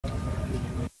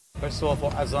First of all,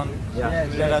 for Azan, Yeah.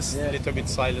 let us a little bit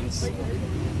silence.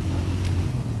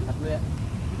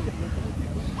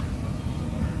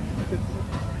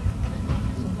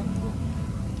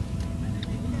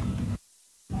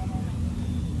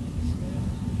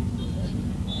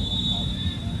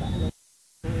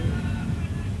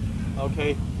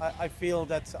 Okay, I feel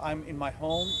that I'm in my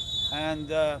home and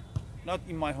not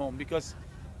in my home because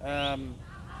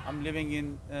I'm living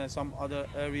in some other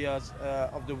areas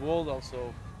of the world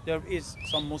also. There is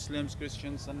some Muslims,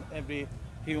 Christians, and every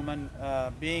human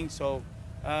being. So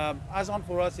Azan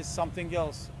for us is something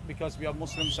else because we are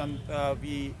Muslims and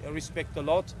we respect a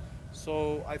lot.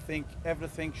 So I think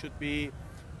everything should be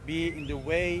in the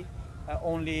way,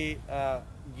 only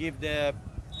give the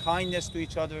kindness to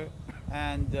each other,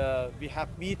 and we have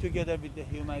be together with the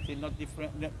humanity. Not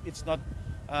different. It's not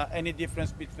any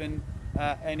difference between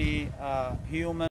any human.